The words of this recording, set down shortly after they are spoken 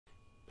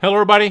Hello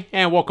everybody,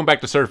 and welcome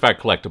back to Certified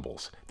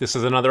Collectibles. This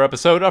is another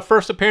episode of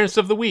First Appearance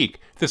of the Week.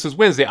 This is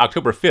Wednesday,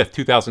 October 5th,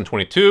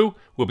 2022.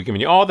 We'll be giving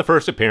you all the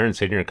first appearance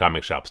hitting your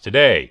comic shops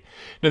today.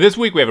 Now this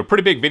week we have a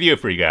pretty big video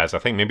for you guys. I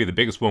think maybe the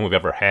biggest one we've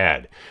ever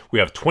had. We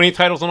have 20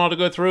 titles on all to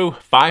go through,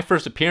 5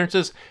 first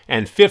appearances,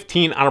 and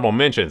 15 honorable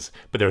mentions.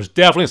 But there's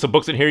definitely some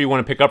books in here you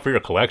want to pick up for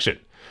your collection.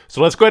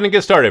 So let's go ahead and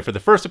get started for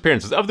the first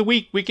appearances of the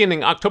week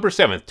ending October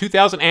 7th,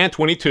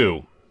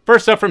 2022.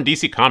 First up from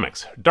DC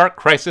Comics, Dark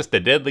Crisis The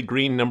Deadly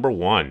Green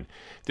 #1.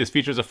 This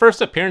features the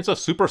first appearance of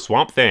Super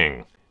Swamp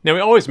Thing. Now,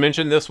 we always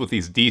mention this with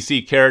these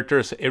DC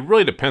characters. It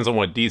really depends on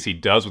what DC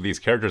does with these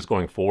characters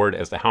going forward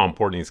as to how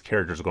important these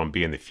characters are going to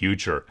be in the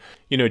future.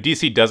 You know,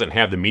 DC doesn't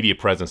have the media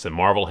presence that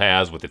Marvel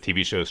has with the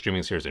TV shows,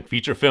 streaming series, and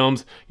feature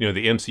films. You know,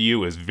 the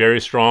MCU is very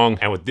strong,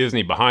 and with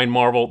Disney behind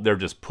Marvel, they're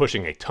just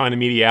pushing a ton of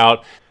media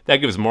out. That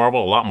gives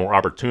Marvel a lot more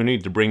opportunity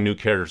to bring new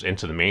characters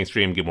into the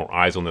mainstream, get more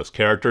eyes on those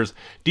characters.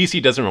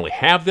 DC doesn't really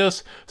have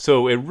this,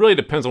 so it really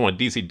depends on what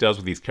DC does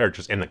with these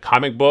characters in the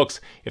comic books.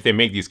 If they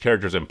make these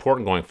characters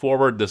important going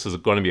forward, this is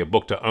going to be a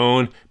book to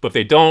own. But if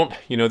they don't,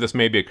 you know, this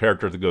may be a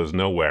character that goes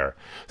nowhere.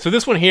 So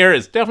this one here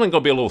is definitely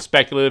going to be a little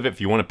speculative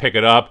if you want to pick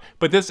it up,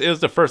 but this is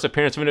the first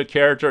appearance of a new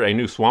character, a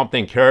new Swamp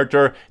Thing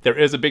character. There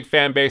is a big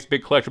fan base,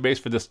 big collector base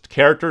for this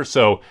character,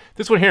 so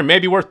this one here may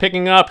be worth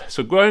picking up.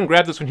 So go ahead and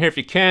grab this one here if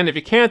you can. If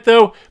you can't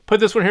though, put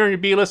this one here on your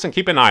B-list and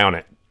keep an eye on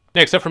it.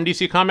 Next up from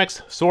DC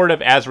Comics, Sword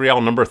of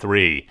Azrael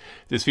 #3.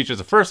 This features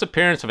the first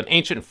appearance of an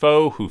ancient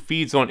foe who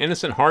feeds on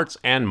innocent hearts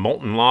and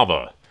molten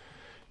lava.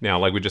 Now,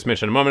 like we just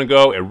mentioned a moment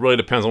ago, it really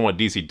depends on what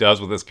DC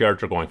does with this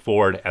character going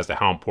forward as to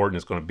how important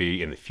it's going to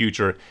be in the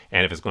future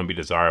and if it's going to be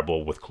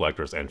desirable with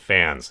collectors and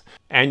fans.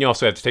 And you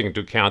also have to take into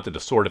account that the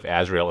Sword of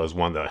Azrael is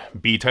one of the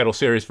B-title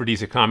series for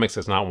DC Comics.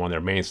 It's not one of their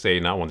mainstay,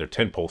 not one of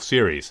their tentpole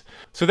series.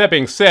 So that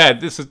being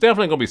said, this is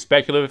definitely going to be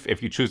speculative.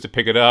 If you choose to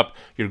pick it up,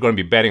 you're going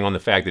to be betting on the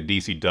fact that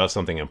DC does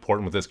something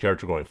important with this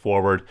character going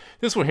forward.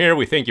 This one here,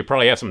 we think you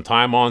probably have some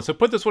time on, so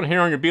put this one here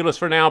on your B-list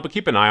for now, but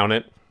keep an eye on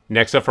it.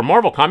 Next up from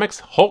Marvel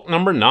Comics, Hulk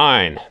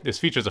 #9. This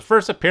features the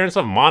first appearance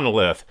of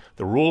Monolith,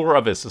 the ruler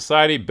of a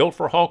society built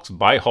for Hulks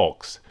by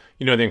Hulks.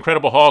 You know, the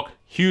Incredible Hulk,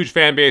 huge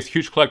fan base,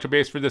 huge collector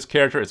base for this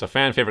character. It's a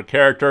fan favorite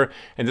character,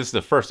 and this is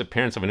the first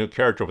appearance of a new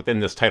character within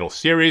this title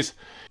series.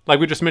 Like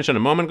we just mentioned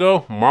a moment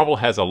ago, Marvel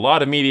has a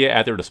lot of media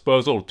at their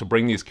disposal to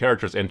bring these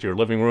characters into your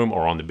living room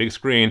or on the big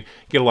screen,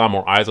 get a lot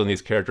more eyes on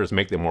these characters,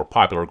 make them more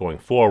popular going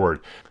forward.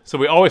 So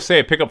we always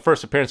say pick up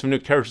first appearance of new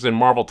characters in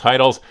Marvel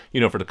titles. You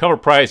know, for the cover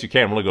price, you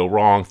can't really go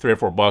wrong.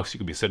 $3 or $4, you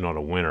could be sitting on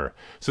a winner.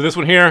 So this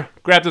one here,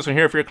 grab this one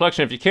here for your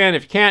collection if you can.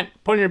 If you can't,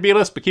 put it on your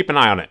B-list, but keep an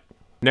eye on it.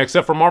 Next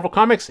up from Marvel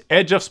Comics,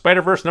 Edge of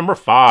Spider-Verse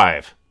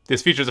 #5.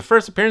 This features the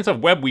first appearance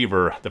of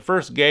Webweaver, the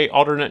first gay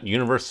alternate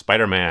universe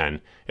Spider-Man.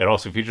 It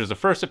also features the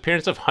first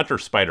appearance of Hunter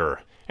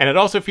Spider. And it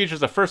also features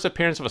the first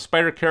appearance of a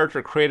Spider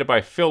character created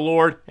by Phil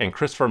Lord and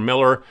Christopher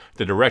Miller,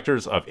 the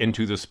directors of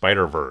Into the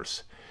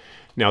Spider-Verse.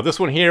 Now this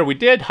one here, we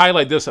did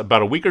highlight this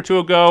about a week or two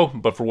ago,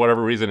 but for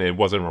whatever reason it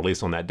wasn't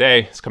released on that day.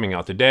 It's coming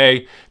out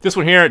today. This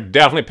one here,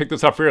 definitely pick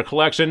this up for your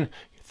collection.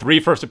 3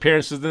 first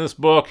appearances in this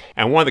book,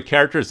 and one of the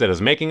characters that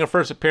is making a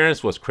first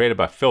appearance was created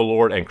by Phil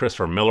Lord and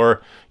Christopher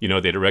Miller. You know,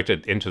 they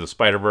directed Into the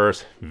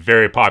Spider-Verse.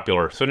 Very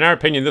popular. So in our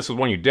opinion, this is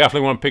one you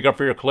definitely want to pick up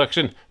for your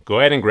collection. Go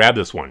ahead and grab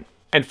this one.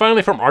 And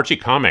finally from Archie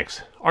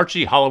Comics,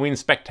 Archie Halloween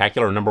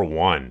Spectacular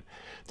 #1.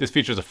 This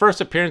features the first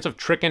appearance of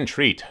Trick and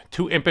Treat,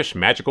 2 impish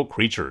magical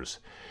creatures.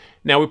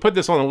 Now, we put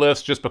this on the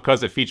list just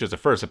because it features the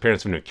first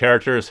appearance of new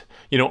characters.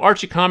 You know,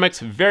 Archie Comics,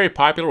 very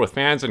popular with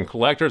fans and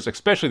collectors,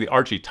 especially the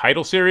Archie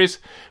title series.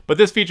 But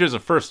this features the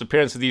first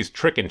appearance of these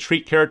Trick and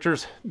Treat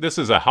characters. This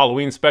is a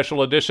Halloween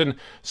special edition,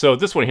 so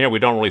this one here, we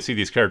don't really see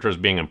these characters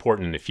being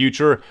important in the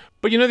future.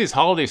 But you know, these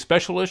holiday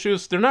special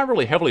issues, they're not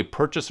really heavily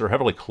purchased or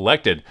heavily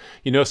collected.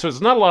 You know, so there's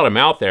not a lot of them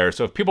out there.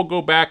 So if people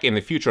go back in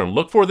the future and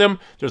look for them,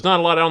 there's not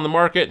a lot out on the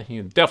market.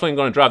 You're definitely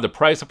going to drive the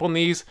price up on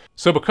these.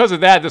 So because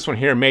of that, this one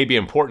here may be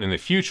important in the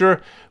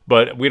future,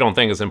 but we don't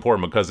think it's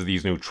important because of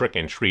these new Trick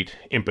and Treat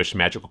impish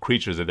magical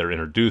creatures that they're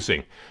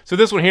introducing. So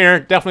this one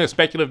here, definitely a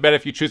speculative bet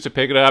if you choose to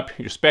pick it up.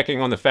 You're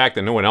specking on the fact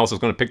that no one else is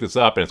going to pick this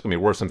up and it's going to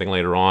be worth something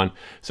later on.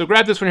 So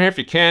grab this one here if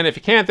you can. If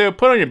you can't though,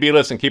 put it on your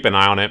B-list and keep an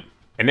eye on it.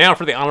 And now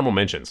for the honorable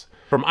mentions.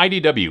 From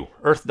IDW,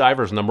 Earth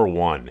Divers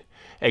 #1.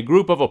 A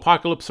group of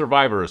apocalypse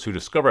survivors who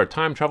discover a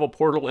time travel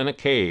portal in a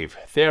cave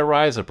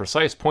theorize a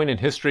precise point in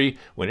history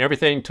when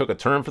everything took a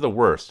turn for the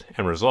worst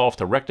and resolve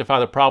to rectify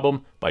the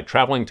problem by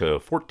traveling to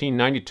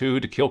 1492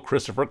 to kill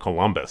Christopher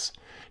Columbus.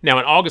 Now,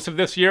 in August of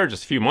this year,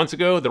 just a few months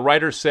ago, the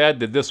writers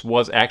said that this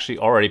was actually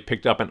already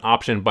picked up and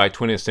optioned by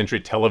 20th Century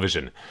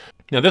Television.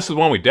 Now, this is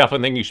one we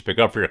definitely think you should pick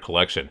up for your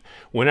collection.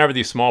 Whenever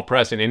these small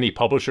press and indie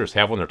publishers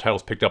have one of their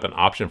titles picked up an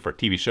option for a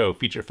TV show,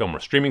 feature film, or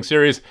streaming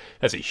series,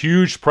 that's a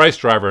huge price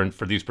driver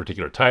for these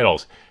particular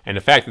titles. And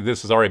the fact that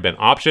this has already been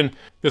optioned,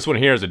 this one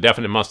here is a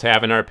definite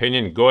must-have in our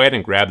opinion. Go ahead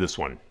and grab this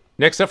one.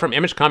 Next up from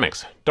Image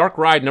Comics, Dark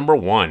Ride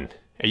 #1.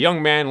 A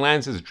young man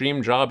lands his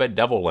dream job at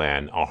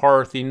Devilland, a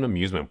horror-themed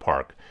amusement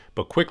park,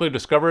 but quickly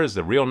discovers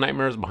the real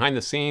nightmares behind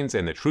the scenes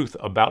and the truth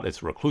about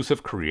its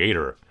reclusive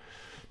creator.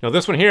 Now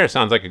this one here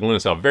sounds like it lends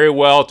itself very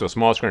well to a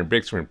small screen or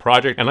big screen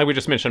project, and like we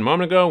just mentioned a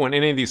moment ago, when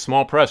any of these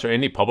small press or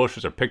indie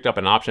publishers are picked up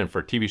an option for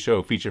a TV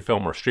show, feature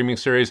film, or streaming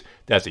series,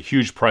 that's a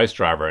huge price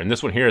driver, and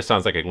this one here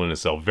sounds like it lends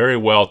itself very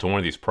well to one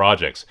of these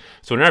projects.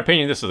 So in our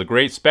opinion, this is a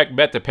great spec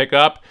bet to pick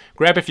up.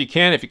 Grab if you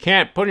can. If you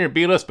can't, put it in your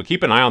B-list, but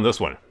keep an eye on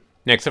this one.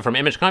 Next up from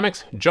Image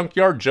Comics,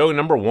 Junkyard Joe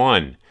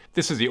 #1.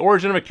 This is the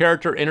origin of a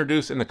character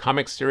introduced in the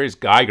comic series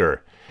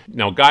Geiger.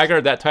 Now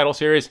Geiger, that title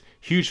series,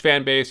 huge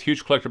fan base,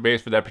 huge collector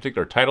base for that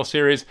particular title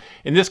series,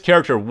 and this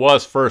character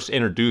was first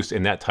introduced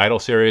in that title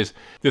series.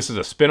 This is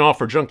a spin-off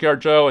for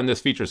Junkyard Joe, and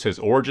this features his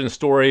origin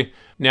story.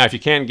 Now, if you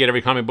can't get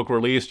every comic book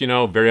released,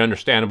 very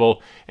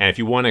understandable, and if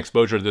you want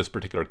exposure to this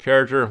particular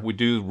character, we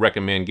do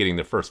recommend getting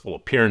the first full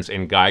appearance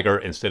in Geiger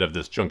instead of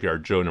this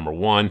Junkyard Joe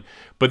 #1.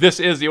 But this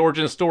is the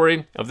origin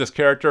story of this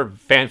character,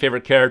 fan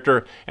favorite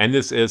character, and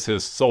this is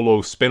his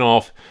solo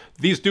spin-off.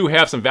 These do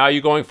have some value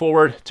going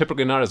forward,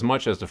 typically not as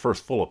much as the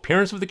first full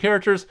appearance of the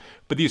characters,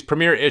 but these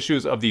premiere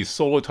issues of these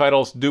solo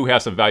titles do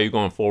have some value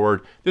going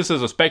forward. This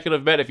is a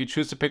speculative bet if you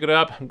choose to pick it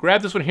up.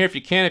 Grab this one here if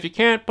you can. If you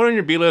can't, put it on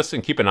your B-list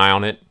and keep an eye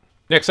on it.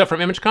 Next up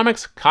from Image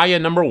Comics, Kaya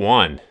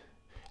 #1.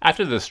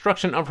 After the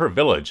destruction of her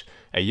village,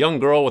 a young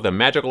girl with a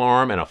magical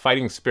arm and a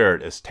fighting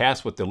spirit is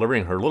tasked with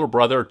delivering her little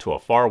brother to a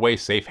faraway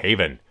safe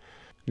haven.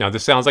 Now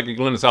this sounds like it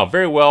lends itself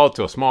very well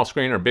to a small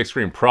screen or big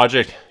screen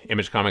project.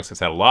 Image Comics has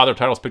had a lot of their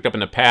titles picked up in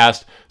the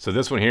past, so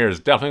this one here is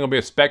definitely going to be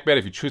a spec bet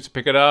if you choose to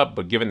pick it up,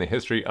 but given the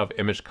history of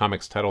Image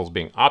Comics titles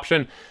being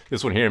option,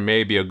 this one here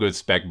may be a good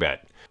spec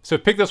bet. So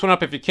pick this one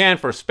up if you can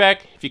for a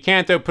spec. If you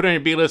can't though, put it on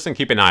your B-list and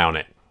keep an eye on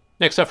it.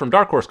 Next up from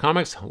Dark Horse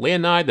Comics,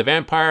 Leonide the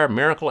Vampire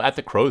Miracle at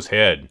the Crow's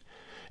Head.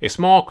 A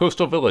small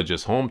coastal village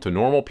is home to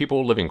normal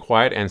people living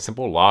quiet and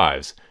simple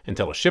lives,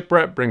 until a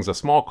shipwreck brings a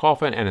small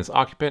coffin and its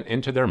occupant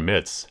into their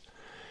midst.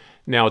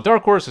 Now,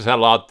 Dark Horse has had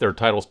a lot of their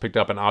titles picked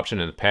up an option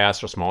in the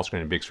past for small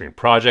screen and big screen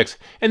projects,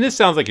 and this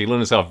sounds like it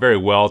lends itself very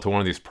well to one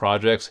of these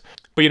projects.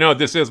 But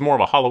this is more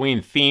of a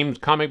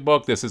Halloween-themed comic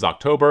book. This is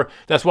October.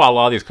 That's why a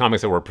lot of these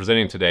comics that we're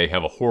presenting today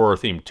have a horror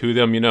theme to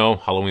them,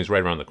 Halloween's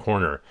right around the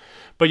corner.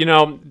 But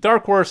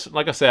Dark Horse,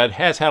 like I said,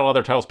 has had a lot of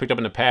their titles picked up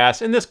in the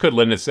past, and this could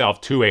lend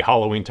itself to a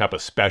Halloween type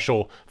of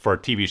special for a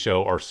TV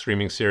show or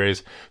streaming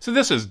series. So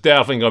this is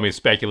definitely going to be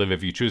speculative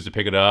if you choose to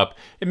pick it up.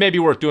 It may be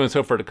worth doing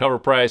so for the cover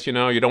price, you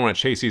don't want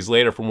to chase these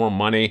later for more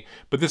money,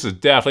 but this is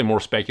definitely more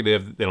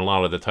speculative than a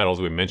lot of the titles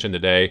we mentioned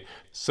today.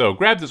 So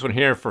grab this one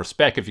here for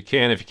spec if you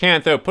can. If you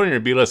can't though, put it in your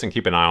B-list and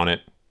keep an eye on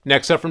it.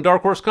 Next up from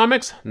Dark Horse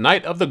Comics,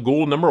 Night of the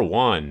Ghoul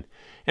 #1.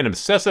 An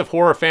obsessive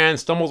horror fan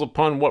stumbles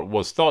upon what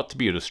was thought to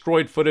be a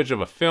destroyed footage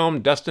of a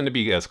film destined to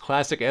be as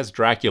classic as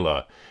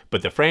Dracula,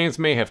 but the frames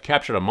may have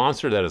captured a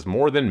monster that is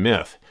more than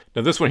myth.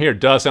 Now this one here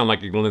does sound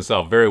like it lends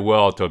itself very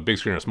well to a big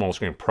screen or small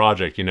screen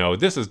project.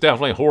 This is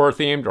definitely horror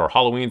themed or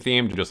Halloween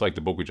themed, just like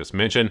the book we just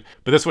mentioned.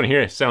 But this one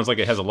here sounds like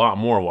it has a lot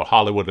more of what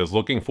Hollywood is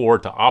looking for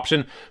to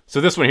option.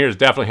 So this one here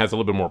definitely has a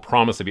little bit more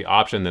promise to be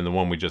option than the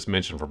one we just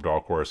mentioned from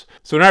Dark Horse.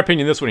 So in our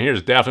opinion, this one here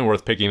is definitely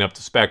worth picking up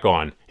to spec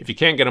on. If you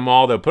can't get them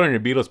all, though, put it on your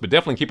B-list, but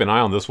definitely keep an eye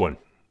on this one.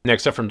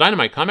 Next up from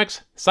Dynamite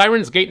Comics,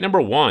 Siren's Gate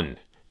 #1.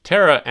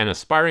 Tara, an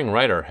aspiring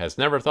writer, has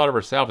never thought of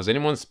herself as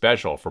anyone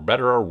special, for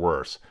better or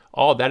worse.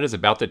 All that is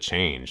about to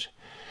change.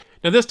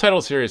 Now this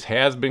title series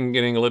has been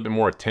getting a little bit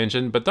more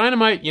attention, but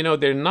Dynamite,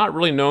 they're not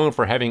really known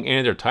for having any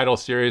of their title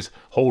series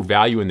hold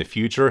value in the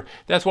future.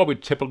 That's why we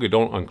typically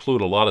don't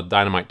include a lot of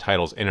Dynamite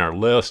titles in our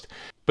list.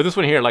 But this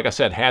one here, like I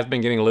said, has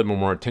been getting a little bit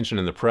more attention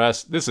in the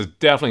press. This is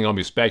definitely going to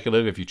be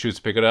speculative if you choose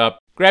to pick it up.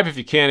 Grab if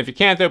you can. If you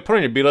can't, though, put it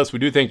on your B-list. We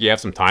do think you have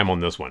some time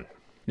on this one.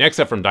 Next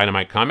up from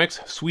Dynamite Comics,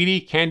 Sweetie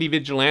Candy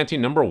Vigilante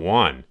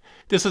 #1.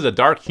 This is a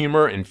dark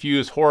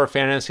humor-infused horror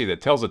fantasy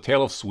that tells the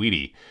tale of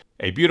Sweetie,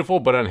 a beautiful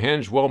but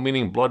unhinged,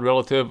 well-meaning blood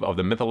relative of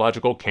the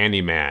mythological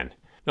Candyman.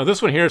 Now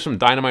this one here is from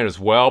Dynamite as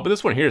well, but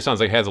this one here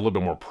sounds like it has a little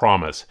bit more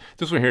promise.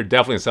 This one here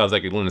definitely sounds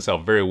like it lends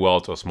itself very well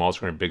to a small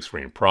screen, big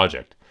screen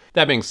project.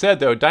 That being said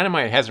though,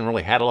 Dynamite hasn't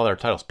really had a lot of their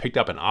titles picked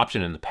up an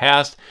option in the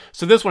past,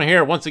 so this one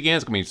here, once again,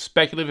 is going to be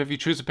speculative if you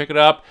choose to pick it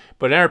up,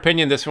 but in our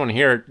opinion, this one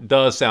here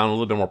does sound a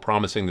little bit more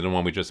promising than the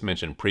one we just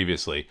mentioned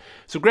previously.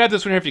 So grab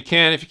this one here if you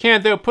can. If you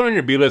can't though, put it on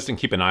your B-list and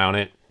keep an eye on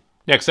it.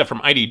 Next up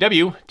from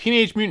IDW,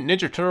 Teenage Mutant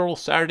Ninja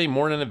Turtles Saturday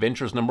Morning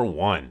Adventures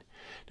 #1.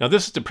 Now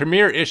this is the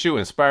premiere issue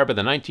inspired by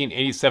the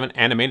 1987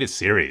 animated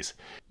series.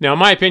 Now in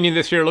my opinion,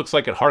 this here looks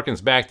like it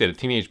harkens back to the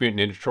Teenage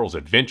Mutant Ninja Turtles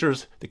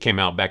Adventures that came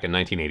out back in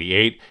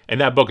 1988, and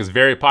that book is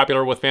very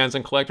popular with fans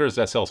and collectors.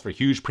 That sells for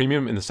huge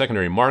premium in the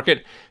secondary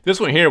market. This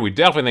one here we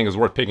definitely think is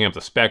worth picking up the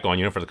spec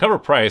on. For the cover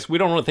price, we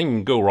don't really think you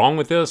can go wrong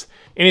with this.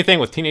 Anything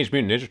with Teenage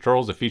Mutant Ninja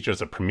Turtles that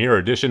features a premiere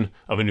edition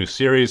of a new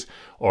series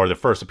or the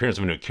first appearance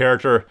of a new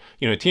character.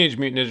 Teenage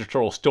Mutant Ninja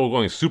Turtles still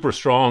going super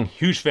strong,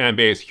 huge fan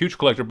base, huge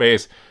collector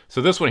base.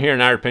 So this one here,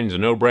 in our opinion, is a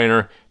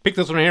no-brainer. Pick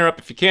this one here up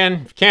if you can.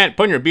 If you can't,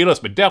 put in your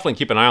B-list, but definitely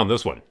keep an eye on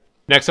this one.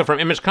 Next up from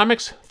Image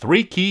Comics,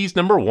 Three Keys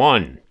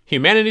 #1.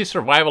 Humanity's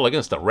survival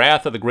against the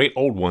wrath of the great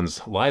old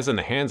ones lies in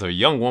the hands of a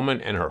young woman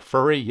and her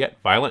furry yet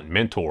violent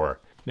mentor.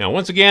 Now,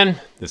 once again,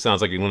 this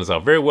sounds like it lends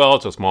out very well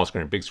to a small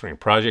screen, big screen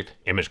project.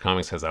 Image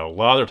Comics has had a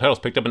lot of their titles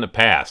picked up in the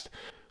past.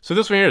 So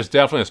this one here is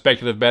definitely a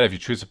speculative bet. If you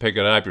choose to pick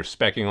it up, you're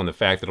specking on the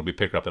fact that it'll be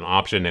picked up in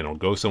option and it'll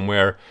go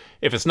somewhere.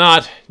 If it's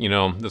not,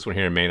 this one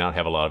here may not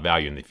have a lot of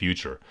value in the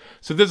future.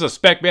 So this is a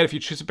spec bet if you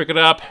choose to pick it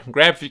up.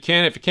 Grab if you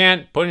can. If you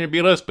can't, put it in your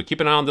B-list, but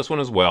keep an eye on this one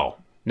as well.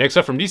 Next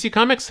up from DC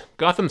Comics,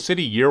 Gotham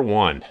City Year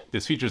One.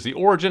 This features the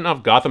origin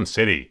of Gotham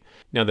City.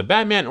 Now, the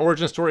Batman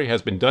origin story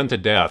has been done to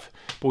death,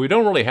 but we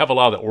don't really have a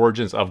lot of the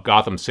origins of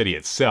Gotham City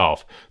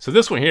itself. So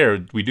this one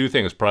here, we do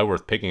think is probably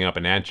worth picking up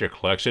and adding to your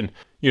collection.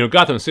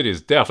 Gotham City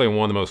is definitely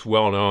one of the most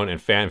well-known and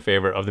fan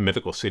favorite of the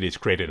mythical cities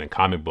created in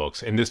comic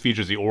books, and this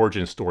features the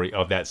origin story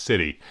of that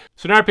city.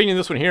 So in our opinion,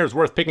 this one here is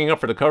worth picking up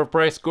for the cover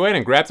price. Go ahead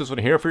and grab this one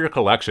here for your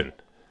collection.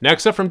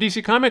 Next up from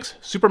DC Comics,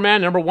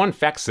 Superman #1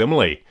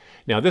 Facsimile.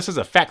 Now, this is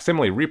a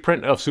facsimile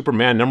reprint of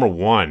Superman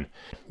 #1.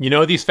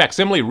 These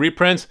facsimile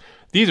reprints,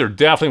 these are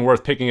definitely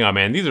worth picking up,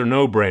 man. These are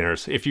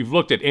no-brainers. If you've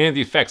looked at any of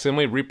these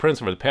facsimile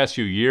reprints over the past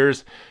few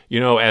years,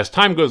 as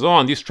time goes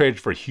on, these trade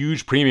for a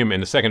huge premium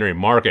in the secondary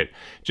market.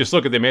 Just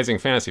look at the Amazing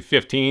Fantasy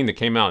 15 that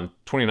came out in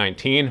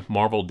 2019.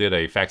 Marvel did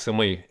a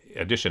facsimile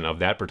edition of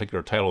that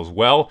particular title as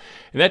well,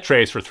 and that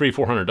trades for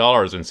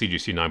 $300-400 in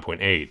CGC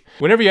 9.8.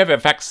 Whenever you have a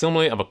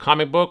facsimile of a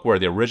comic book where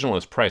the original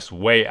is priced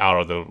way out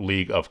of the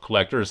league of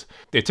collectors,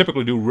 they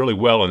typically do really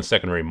well in the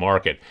secondary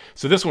market.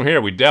 So this one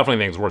here we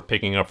definitely think is worth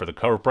picking up for the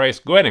cover price.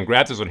 Go ahead and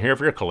grab this one here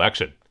for your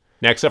collection.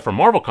 Next up from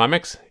Marvel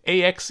Comics,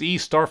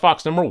 AXE Star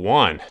Fox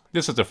 #1.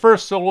 This is the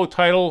first solo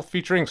title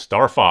featuring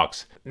Star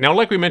Fox. Now,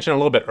 like we mentioned a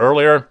little bit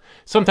earlier,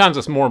 sometimes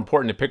it's more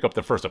important to pick up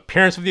the first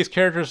appearance of these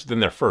characters than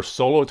their first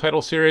solo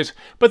title series,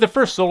 but the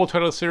first solo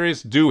title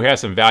series do have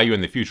some value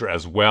in the future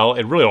as well.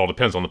 It really all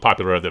depends on the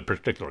popularity of the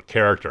particular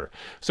character.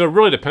 So it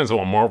really depends on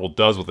what Marvel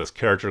does with this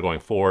character going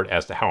forward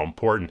as to how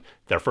important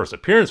their first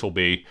appearance will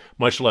be,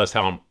 much less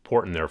how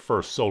important their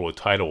first solo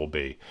title will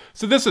be.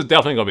 So this is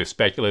definitely going to be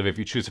speculative. If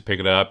you choose to pick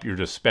it up, you're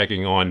just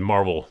specking on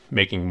Marvel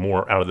making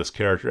more out of this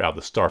character, out of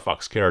the Star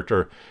Fox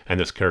character, and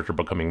this character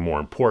becoming more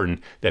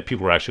important, that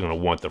people are actually going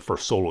to want the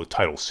first solo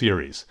title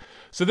series.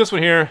 So this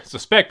one here, it's a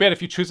spec bet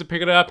if you choose to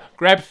pick it up.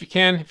 Grab if you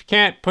can. If you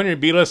can't, put it in your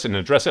B-list and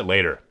address it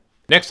later.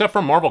 Next up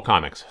from Marvel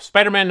Comics,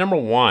 Spider-Man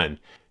 #1.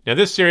 Now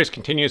this series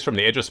continues from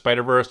the Edge of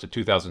Spider-Verse to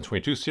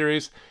 2022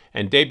 series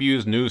and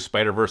debuts new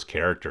Spider-Verse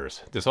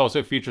characters. This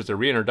also features the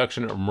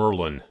reintroduction of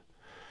Merlin.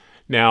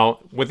 Now,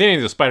 with any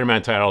of the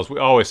Spider-Man titles, we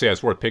always say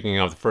it's worth picking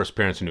up the first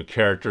appearance of new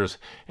characters,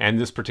 and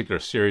this particular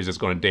series is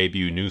going to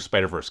debut new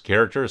Spider-Verse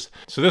characters.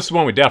 So this is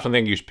one we definitely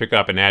think you should pick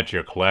up and add to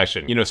your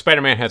collection.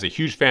 Spider-Man has a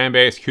huge fan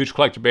base, huge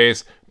collector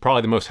base,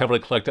 probably the most heavily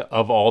collected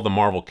of all the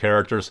Marvel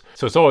characters.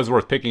 So it's always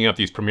worth picking up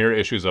these premiere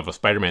issues of a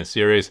Spider-Man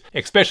series,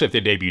 especially if they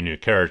debut new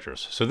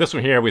characters. So this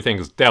one here we think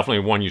is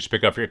definitely one you should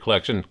pick up for your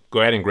collection.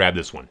 Go ahead and grab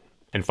this one.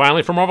 And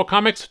finally from Marvel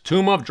Comics,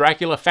 Tomb of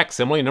Dracula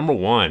Facsimile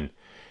 #1.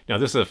 Now,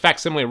 this is a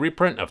facsimile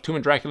reprint of Tomb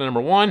of Dracula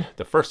 #1,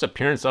 the first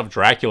appearance of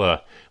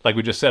Dracula. Like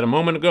we just said a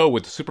moment ago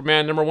with the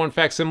Superman #1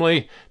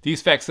 facsimile,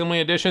 these facsimile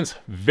editions,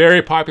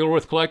 very popular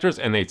with collectors,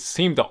 and they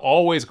seem to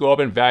always go up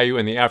in value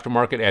in the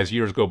aftermarket as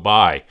years go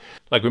by.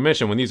 Like we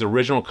mentioned, when these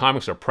original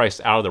comics are priced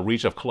out of the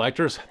reach of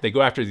collectors, they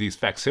go after these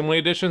facsimile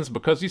editions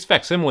because these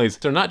facsimiles,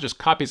 they're not just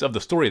copies of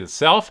the story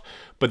itself,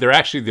 but they're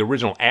actually the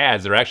original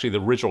ads. They're actually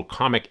the original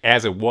comic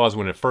as it was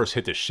when it first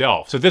hit the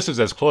shelf. So this is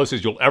as close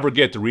as you'll ever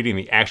get to reading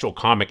the actual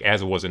comic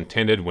as it was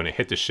intended when it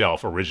hit the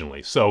shelf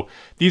originally. So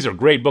these are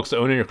great books to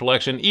own in your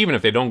collection, even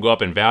if they don't go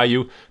up in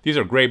value. These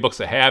are great books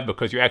to have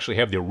because you actually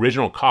have the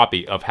original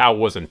copy of how it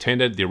was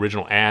intended, the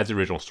original ads, the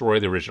original story,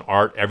 the original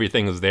art,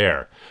 everything is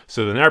there.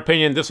 So in our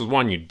opinion, this is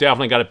one you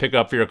definitely got to pick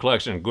up for your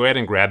collection. Go ahead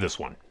and grab this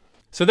one.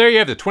 So there you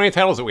have the 20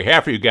 titles that we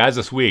have for you guys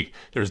this week.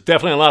 There's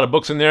definitely a lot of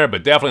books in there,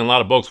 but definitely a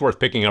lot of books worth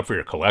picking up for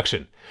your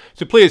collection.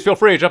 So please feel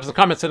free to drop some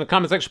comments in the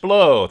comment section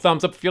below.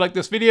 Thumbs up if you like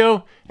this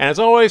video. And as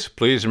always,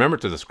 please remember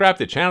to subscribe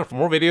to the channel for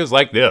more videos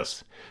like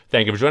this.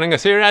 Thank you for joining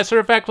us here at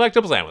Certified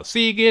Collectibles, and we'll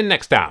see you again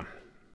next time.